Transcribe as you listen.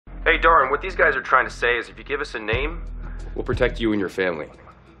Hey, Darn, what these guys are trying to say is if you give us a name, we'll protect you and your family.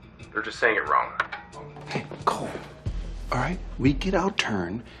 They're just saying it wrong. Hey, Cole. All right, we get our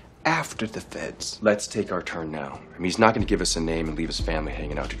turn after the feds. Let's take our turn now. I mean, he's not going to give us a name and leave his family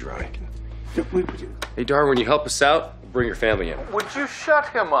hanging out to dry. Hey, Darn, when you help us out, bring your family in. Would you shut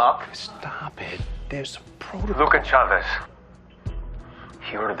him up? Stop it. There's a protocol. Look at Chavez.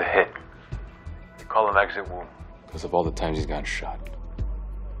 He ordered the hit. They call him exit wound. Because of all the times he's gotten shot.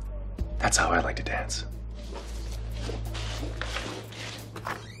 That's how I like to dance.